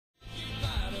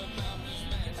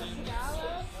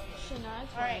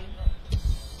All right.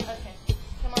 Okay.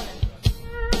 Come on in.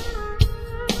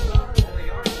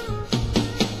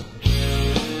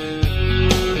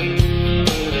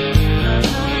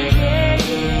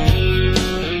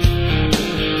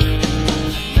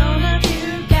 Some of you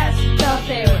guys thought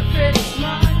they were pretty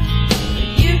smart, but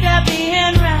you got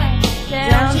being right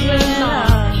down to an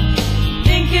art.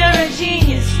 Think you're a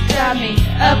genius, got me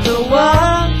up the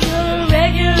wall. You're a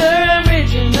regular,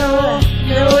 original,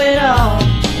 know it all.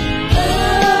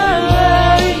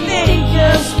 Oh, you think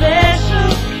you're special.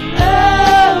 Oh,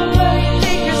 you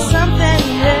think you're something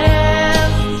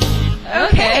else.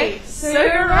 Okay, so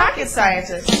you're a rocket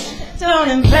scientist. Don't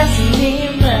impress me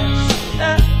much.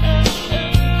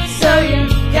 So you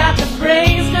got the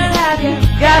brains, but have you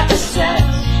got the touch?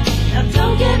 Now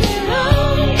don't get me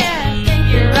wrong, yeah, I think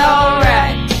you're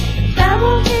alright. That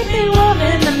won't keep me warm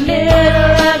in the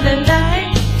middle of the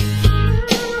night.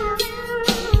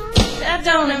 That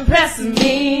don't impress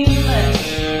me much.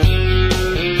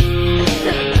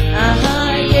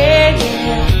 Yeah,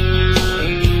 yeah.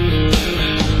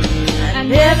 I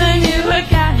never knew a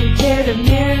guy who carried a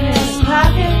mirror in his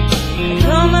pocket and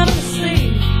come up to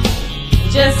sleep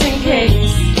just in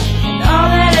case. And all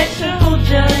that extra gold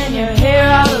gel in your hair,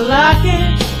 all the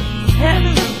locket,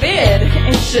 heaven forbid,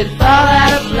 it should fall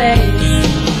out of place.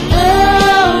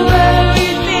 Oh,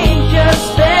 you think you're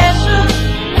special.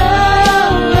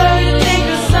 Oh, you think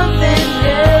you're something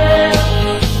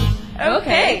else.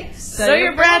 Okay, so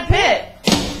you're Brad Pitt.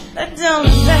 That don't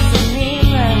impress me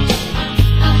much.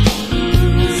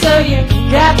 So you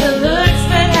got the looks,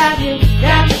 but have you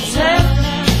got the touch?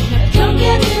 Now don't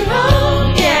get me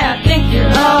wrong, yeah, I think you're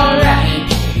alright.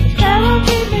 That won't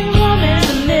keep me warm in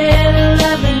the middle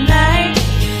of the night.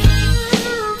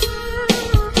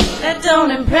 That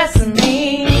don't impress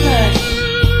me much.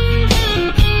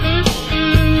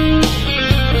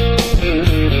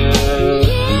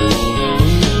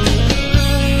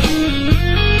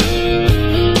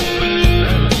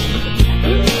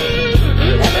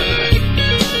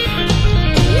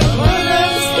 One of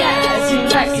those guys who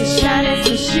likes to shine his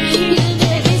machine.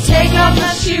 Let me take off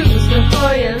my shoes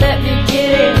before you let me get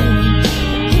in.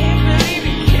 Can't believe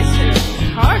you kissed her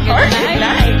hard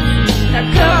goodnight. Now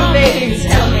come on, baby,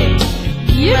 tell me,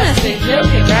 you must be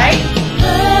joking, right?